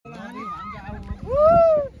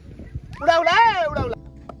उडा उडा उडा उडा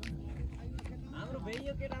हाम्रो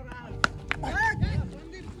भेइयो केटा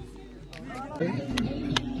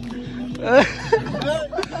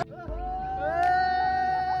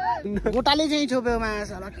गोटाले चाहिँ छोप्यो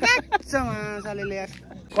माछाला काट्छ माछाले यार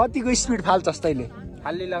कतिको स्पिड फाल्छस् तैले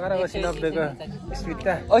खाली लगाएर 80 90 को स्पिड त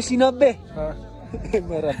 80 90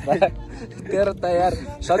 मेरो तेरो त यार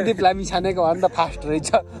सन्दीप लामी छानेको भन्दा फास्ट रहेछ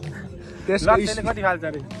त्यसले कति फाल्छ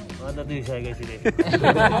रे अन्त 200 गएसिरे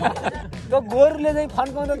त्यो गोरुले चाहिँ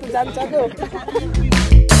फन्काउँदा त जान्छ के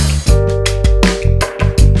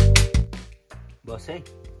बस है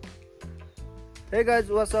Hey guys,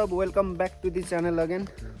 what's up? Welcome back to the channel again.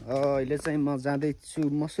 अहिले चाहिँ म जाँदैछु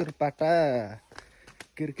मसुरपाटा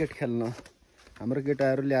क्रिकेट खेल्न। हाम्रो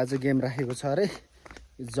केटाहरूले आज गेम राखेको छ अरे।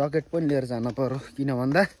 ज्याकेट पनि लिएर जान पर्यो किन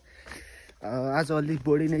भन्दा आज अलि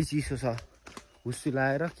बढी नै चिसो छ। हुस्सु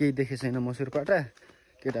लाएर केही देखे छैन मसुरपाटा।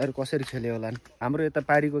 केटाहरू कसरी खेल्यो होला। हाम्रो यता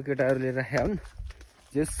पारीको केटाहरूले राखेका हुन्।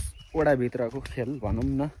 जस वडा भित्रको खेल भनौँ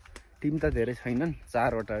न। टिम त धेरै छैनन्,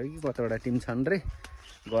 4 वटा हो कि कतिवटा टिम छन् रे।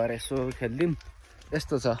 गएर यसो खेल्दिम।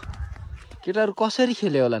 यस्तो छ केटाहरू कसरी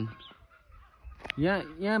खेल्यो होलान्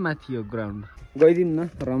यहाँ माथि हो ग्राउन्ड गइदिम न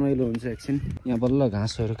रमाइलो हुन्छ एकछिन यहाँ बल्ल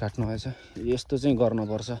घाँसहरू काट्नु भएछ यस्तो चाहिँ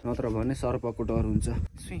गर्नुपर्छ नत्र भने सर्पको डर हुन्छ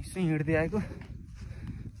सुई सुई हिँड्दै आएको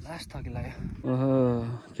लास्ट थकी लाग्यो ओहो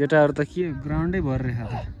केटाहरू त के ग्राउन्डै भरेर खा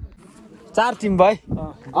 4 टिम भाइ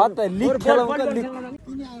अन्त लिग खेलौँ लिग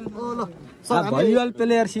भलिबल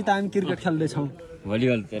प्लेयरसित हामी क्रिकेट खेल्दैछौँ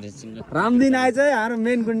भलिबल प्लेयर रामदिन आएछ है हाम्रो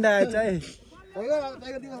मेन गुन्डा आएछ है ए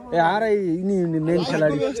हारै यिनी मेन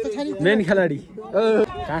खेलाडी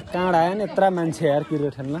कहाँ आयो नि यत्रा मान्छे यार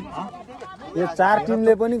क्रिकेट खेल्न यो 4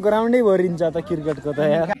 टिमले पनि ग्राउन्डै भरिन्छ त क्रिकेटको त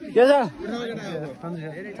यार के छ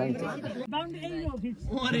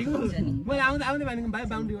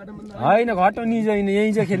होइन घटाउनी छैन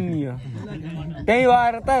यहीँ चाहिँ खेल्ने हो त्यही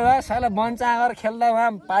भएर त साला बन्चा गरेर खेल्दा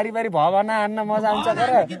उहाँ पारी पारी भवना हान्न मजा आउँछ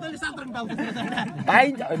तर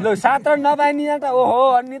पाइन्छ ल 7 रन नपाइने त ओहो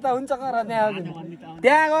अन्नी त हुन्छ कर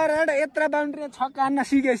त्यहाँ गएर एउटा यत्रो बाउन्ड्री छक्का हान्न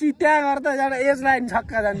सिकेपछि त्यहाँ गएर त एउटा एजलाई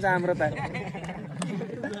छक्का जान्छ हाम्रो त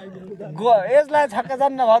एजलाई छक्का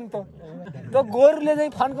जान्न भन् त त्यो गोरुले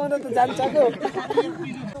चाहिँ फन्काउँदा त जान्छ के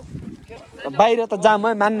बाहिर त जाम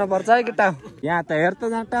है मान्न पर्छ है केटा यहाँ त हेर त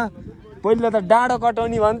जाँट पहिला त डाँडो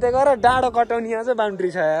कटाउने भन्थे गर डाँडो कटाउने यहाँ चाहिँ बाउन्ड्री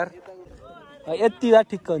छ यार यति बा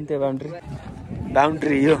ठिक्क हुन्थ्यो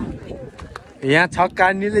बाउन्ड्री यो यहाँ छक्का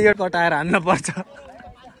हान्नेले यो कटाएर हान्न पर्छ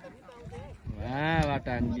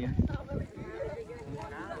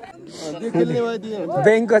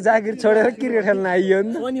ब्याङ्कको जागिर छोडेर क्रिकेट खेल्न आइयो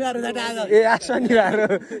नि ए शनिबार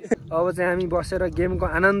अब चाहिँ हामी बसेर गेमको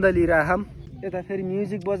आनन्द लिइरहेछौँ यता फेरि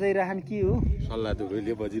म्युजिक बजाइरहन के हो सल्लाह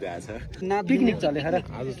दुबैले बजिरहेछ पिकनिक चले खरा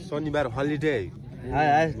आज शनिबार हलिडे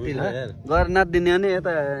घर नाच्दिने भने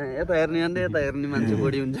यता हेर्ने भने यता हेर्ने मान्छे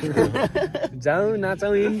बढी हुन्छ जाउँ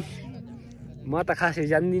नाचौँ म त खासै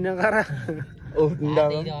जान्दिनँ गर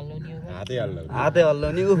हातै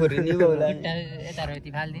हल्लाउने उफ्रिने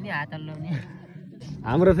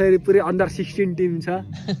हाम्रो फेरि पुरै अन्डर 16 टिम छ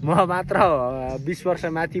म मात्र 20 वर्ष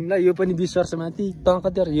माथि यो पनि 20 वर्ष माथि त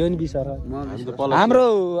कति यो नि 20 वर्ष हाम्रो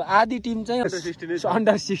आधी टिम चाहिँ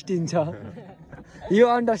अन्डर 16 छ यो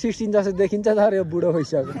अन्डर 16 जस्तो देखिन्छ तर यो बुढो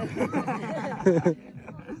भइसक्यो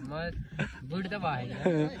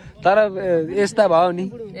तर यस्ता भयो नि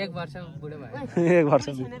 1 वर्ष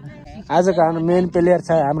आजको हाम्रो मेन प्लेयर छ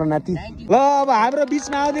हाम्रो नाति ल अब हाम्रो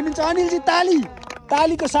बिचमा आउँदैन अनिलजी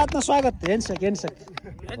तालीको साथमा स्वागत हेन्सक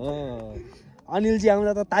अनिलजी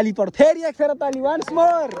आउँदा त ताली पढ फेरि एक फेर ताली वान्स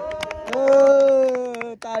मोर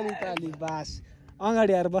ताली बास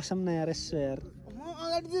अगाडि आएर बसौँ न यार यसो यार म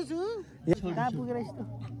अगाडि छु कहाँ पुगेर यस्तो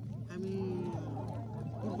हामी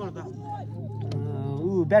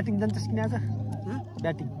ब्याटिङ जान्छस् किन आज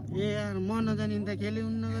ब्याटिङ ए यार म नजाने त खेले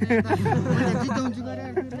उन्न गरे त मैले जिताउँछु गरे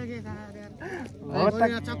यार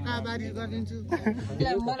चक्का बारी गरिदिन्छु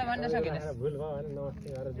मलाई भन्न सकेन भुल भयो नमस्ते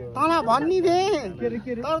गरेर तँलाई भन्नी भे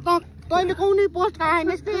तर त तैले कुनै पोस्ट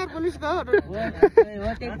खाएनस् त यार पुलिसको हो त्यो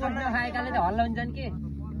पोस्ट नखाएकाले त हल्लाउँछन् के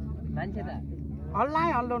मान्छे त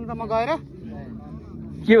हल्लाउनु त म गएर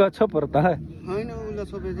के भयो छोपर त हैन उले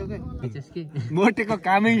छोपेछ के मोटेको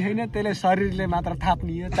कामै छैन त्यसले शरीरले मात्र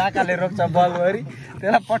थाप्ने हो चाकाले रोक्छ बल गरी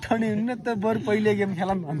त्यसलाई पठाउने हुन्न त बरु पहिले गेम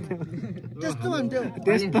खेलम भन्थ्यो त्यस्तो भन्थ्यो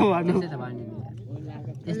भन्ने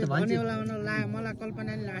मलाई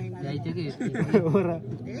कल्पनाले लागेन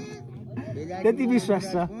त्यति विश्वास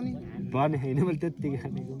छ भने हैन मैले त्यतिकै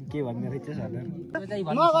खानेको के भन्ने रहेछ सधैँ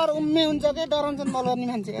नगर उम्मे हुन्छ के डराउँछन् बल गर्ने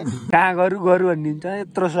मान्छे कहाँ गरु भनिन्छ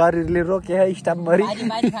यत्रो शरीरले रोके स्टाम्प भरि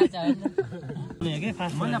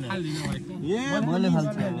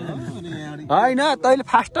होइन तैँले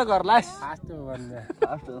फास्ट गर लास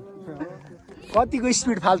कतिको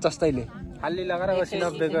स्पिड फाल्छस् तैँले खाली लगाएर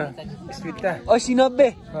 80-90 को स्पिड त 80-90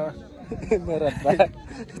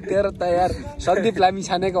 तेरो त यार सन्दीप लामी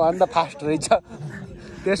छानेको भन्दा फास्ट रहेछ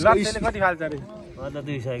त्यसको कति फाल्छ रे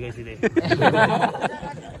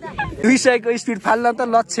 200 को स्पिड फाल्न त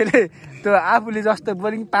लक्ष्यले त्यो आफूले जस्तो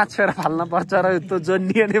बोलिङ 5 फेर फाल्न पर्छ र त्यो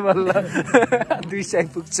जन्नियो नै बल्ल 200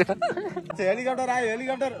 पुग्छ हेलिकप्टर आयो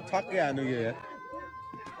हेलिकप्टर छक्के हानु के यार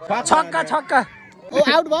छक्का ओ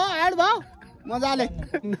आउट भयो मजाले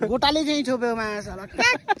गोटाले चाहिँ छोप्यो माछाला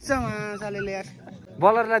क्याच माछाले यार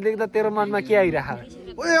बलरलाई देख्दा तेरो मनमा के आइरह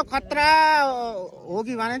ओ यो खतरा हो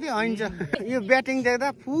कि भने थियो होइन यो ब्याटिङ देख्दा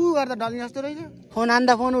फु गर्दा डल्ने जस्तो रहेछ फोन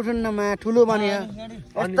हान्दा फोन उठुन्न मा ठुलो बन्यो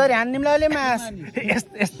यस्तरी हान्दिमला अहिले मास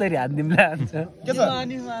यस्तरी हान्दिमला हान्छ के छ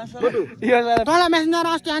तँलाई मेसेन्जर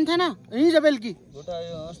अस्ति हान्थेन हिजो बेलुकी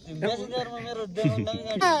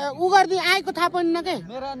उ गर्दै आएको थाहा पनि न के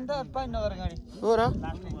हो र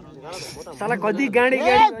साला कति गाडी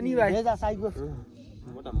अनि भाइ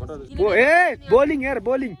बोलिङ यार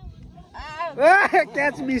बोलिङ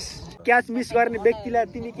क्याच मिस गर्ने व्यक्तिलाई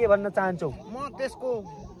तिमी के भन्न चाहन्छौ म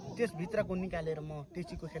त्यसभित्रको निकालेर म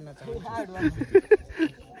टेचीको खेल्न चाहन्छु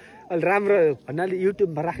अलि राम्रो भन्नाले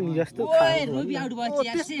युट्युबमा राख्ने जस्तो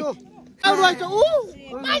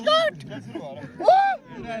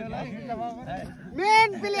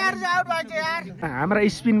हाम्रा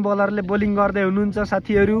स्पिन बलरले बोलिङ गर्दै हुनुहुन्छ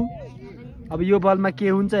साथीहरू अब यो बलमा के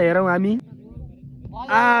हुन्छ हेरौँ हामी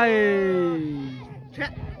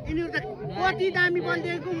कति दामी बल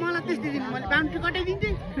दिएको मलाई त्यस्तै दिनु मैले बाउन्ड्री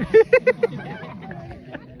कटाइदिन्थेँ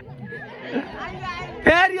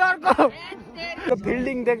फेरि अर्को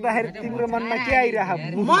फिल्डिङ देख्दाखेरि तिम्रो मनमा के आइरह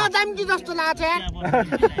म दामी जस्तो लाग्छ यार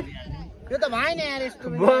यो त भएन यार यस्तो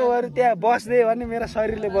बरु त्यहाँ बस्दै भने मेरो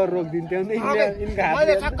शरीरले बरु रोकिदिन्थ्यो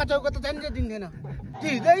मैले छक्का चौका त जान्छ दिन्थेन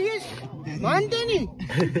भन्थ्यो नि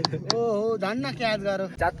ओहो धन्न क्याच गरो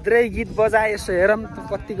जात्रै गीत बजाए यसो हेरौँ त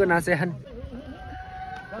कतिको नाचे खान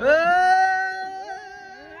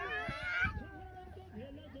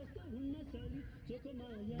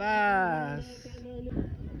बास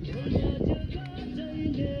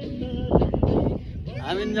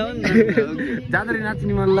जाँदै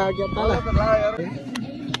नाच्ने मन लाग्यो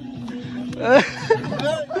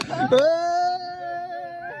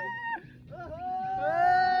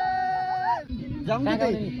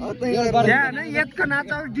यतको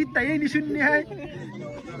नाच गीत त यही नि सुन्ने है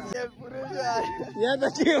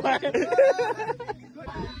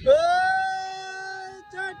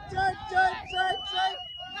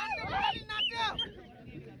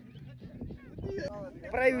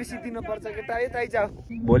प्राइभेसी दिनुपर्छ केटा यतै जाऊ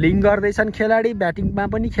बोलिङ गर्दैछन् खेलाडी ब्याटिङमा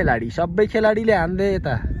पनि खेलाडी सबै खेलाडीले हान्दै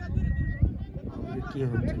यता के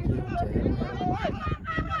हुन्छ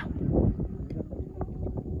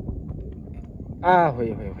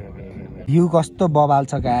भ्यू कस्तो बबाल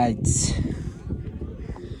छ गाइज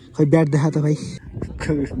खै ब्याट देखा त भाइ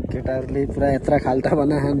केटाहरूले पुरा यत्रा खाल्टा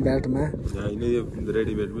बनाएछन् ब्याटमा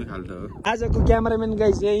रेडिमेडमै खाल्टा हो आजको क्यामेराम्यान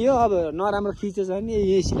गाइज यही हो अब नराम्रो खिचेछ भने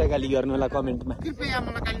यहीलाई गाली गर्नु होला कमेन्टमा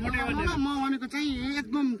म भनेको चाहिँ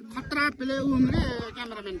एकदम खतरा प्ले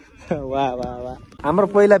क्यामेराम्यान वाह वाह वाह हाम्रो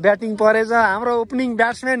पहिला ब्याटिङ परेछ हाम्रो ओपनिङ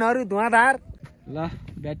ब्याट्सम्यानहरू धुवाधार ल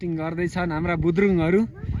ब्याटिङ गर्दैछन् हाम्रा बुद्रुङहरू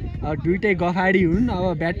अब दुइटै गफाडी हुन् अब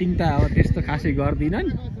ब्याटिङ त अब त्यस्तो खासै गर्दिनन्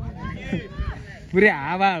पुरै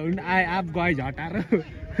हावा हुन् आप गए झटारो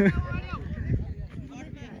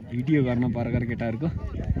भिडियो गर्न पर्छ केटाहरूको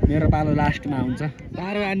मेरो पालो लास्टमा हुन्छ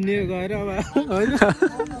तारो हान्ने गएर अब होइन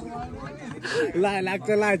लाग्छ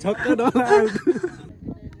छक्क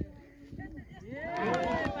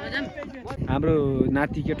हाम्रो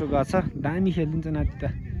नाति केटो गर्छ दामी खेलिदिन्छ नाति त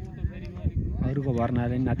अरूको भर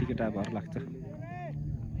नआले नाति केटा भर लाग्छ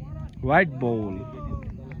वाइट बल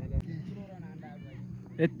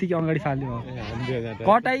यत्तिकै अगाडि फाल्यो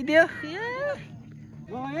कटाइदियो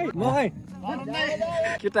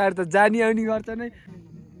केटाहरू त जानी आउने गर्छ नै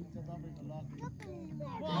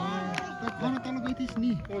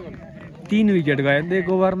 3 विकेट गयो नि त एक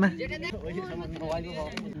ओभरमा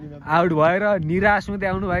आउट भएर निराश हुँदै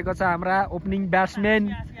आउनु भएको छ हाम्रा ओपनिङ ब्याट्सम्यान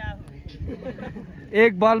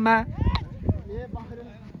एक बलमा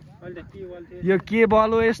यो के बल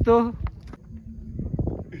हो यस्तो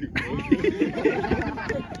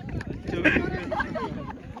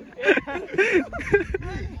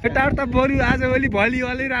केटाहरू त बरु आजभोलि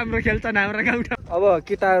भलिबलै राम्रो खेल्छन् हाम्रो गाउँमा अब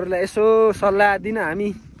केटाहरूलाई यसो सल्लाह दिन हामी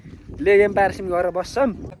लेग एम्पायरसिम गरेर बस्छौँ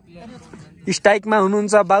स्ट्राइकमा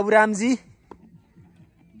हुनुहुन्छ बाबुरामजी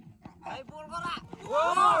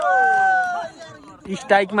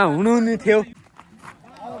स्ट्राइकमा हुनु नि थियो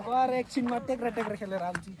गएर एकछिनमा टेक्रा टेक्रा खेलेर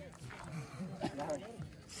आउँछु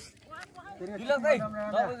तिलक भाइ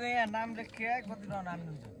तपाईको यहाँ नाम लेख्या कति नाम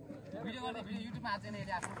हुन्छ भिडियो गर्दा भिडियो युट्युबमा हाल्छ नि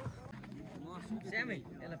यसले आफ्नो स्यामै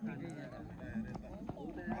यसलाई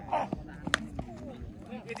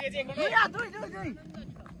पिटै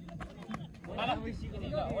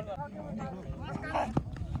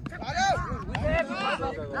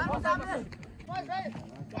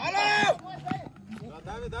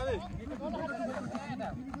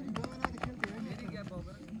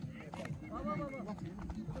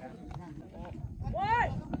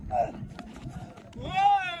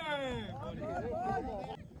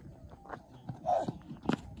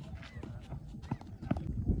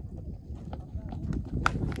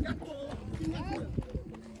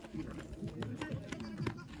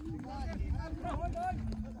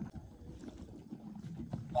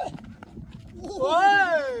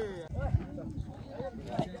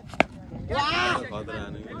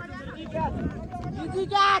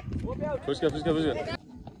Fusca.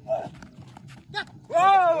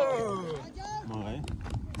 Mai.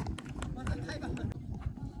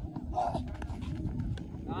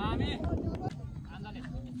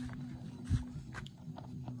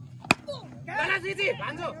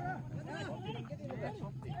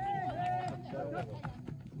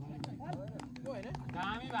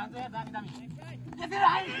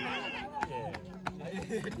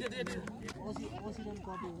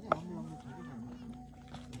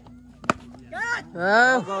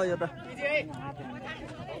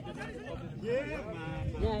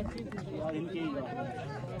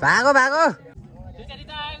 भागो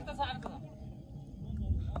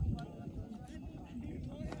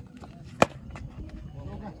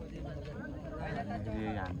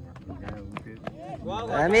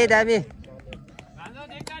दामी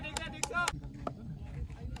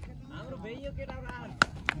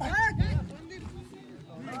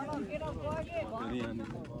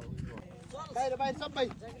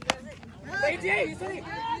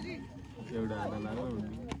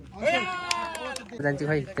जान्छ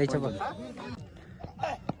खै त्यही छ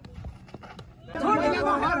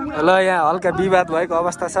ल यहाँ हल्का विवाद भएको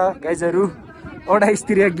अवस्था छ गाइजहरू एउटा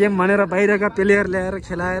स्तरीय गेम भनेर बाहिरका प्लेयर ल्याएर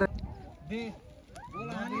खेलाएर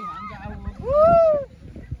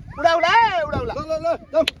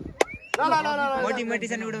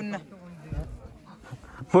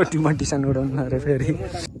मोटिसन उडाउन अरे फेरि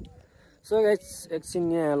सो गाइस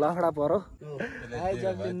एकछिन यहाँ लफडा परो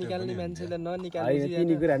निकाल्ने मान्छेले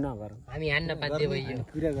तिनी कुरा नगर हामी हान्न बाध्य भइयो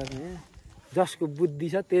कुरा गर्ने जसको बुद्धि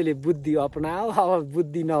छ त्यसले बुद्धि अपनाओ अब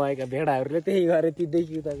बुद्धि नभएका भेडाहरूले त्यही गरे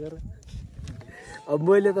तीदेखि उता गर अब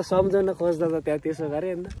मैले त सम्झाउन खोज्दा त त्यहाँ त्यसो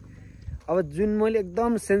गरेँ नि अब जुन मैले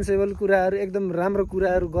एकदम सेन्सेबल कुराहरू एकदम राम्रो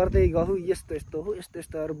कुराहरू गर्दै गहुँ यस्तो हो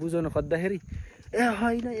यस्तोहरू बुझाउन खोज्दाखेरि ए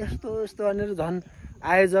होइन यस्तो भनेर झन्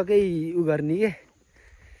आयोजकै उ गर्ने के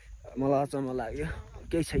मलाई अचम्म लाग्यो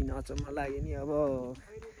केही छैन अचम्म लाग्यो नि अब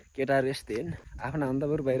केटाहरू यस्तै होइन आफ्ना भन्दा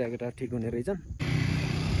बरु बाहिर केटा ठिक हुने रहेछन्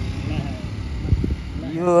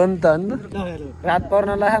यो हो नि त रात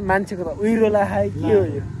पर्न लाहा मान्छेको त उहिरो लाहा के हो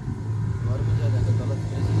यो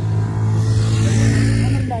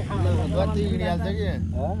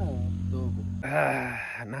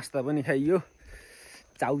नास्ता पनि खाइयो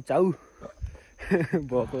चाउ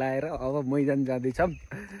भोक लाएर अब मैदान जाँदैछौँ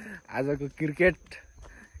आजको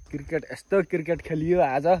क्रिकेट यस्तो क्रिकेट खेलियो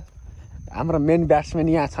आज हाम्रो मेन ब्याट्सम्यान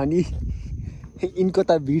यहाँ छ नि यिनको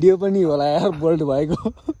त भिडियो पनि होला यार बोल्ड भएको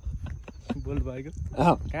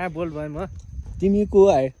कहाँ बोल्ड भयो म तिमी को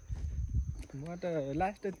आयो म त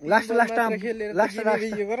लास्ट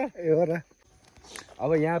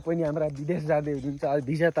अब यहाँ पनि हाम्रा विदेश जाँदै हुनुहुन्छ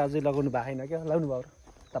भिजा त अझै लगाउनु भएको छैन क्या लाउनु भयो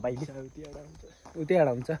तपाईँले उतैबाट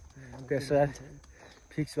हुन्छ त्यसो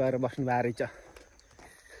फिक्स भएर बस्नु भएको रहेछ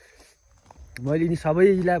मैले नि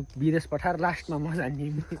सबैलाई विदेश पठाएर लास्टमा म जान्ने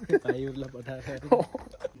भाइहरूलाई पठाएर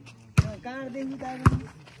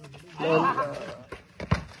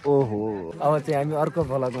ओहो अब चाहिँ हामी अर्को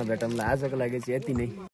भ्लगमा भेटौँला आजको लागि चाहिँ यति नै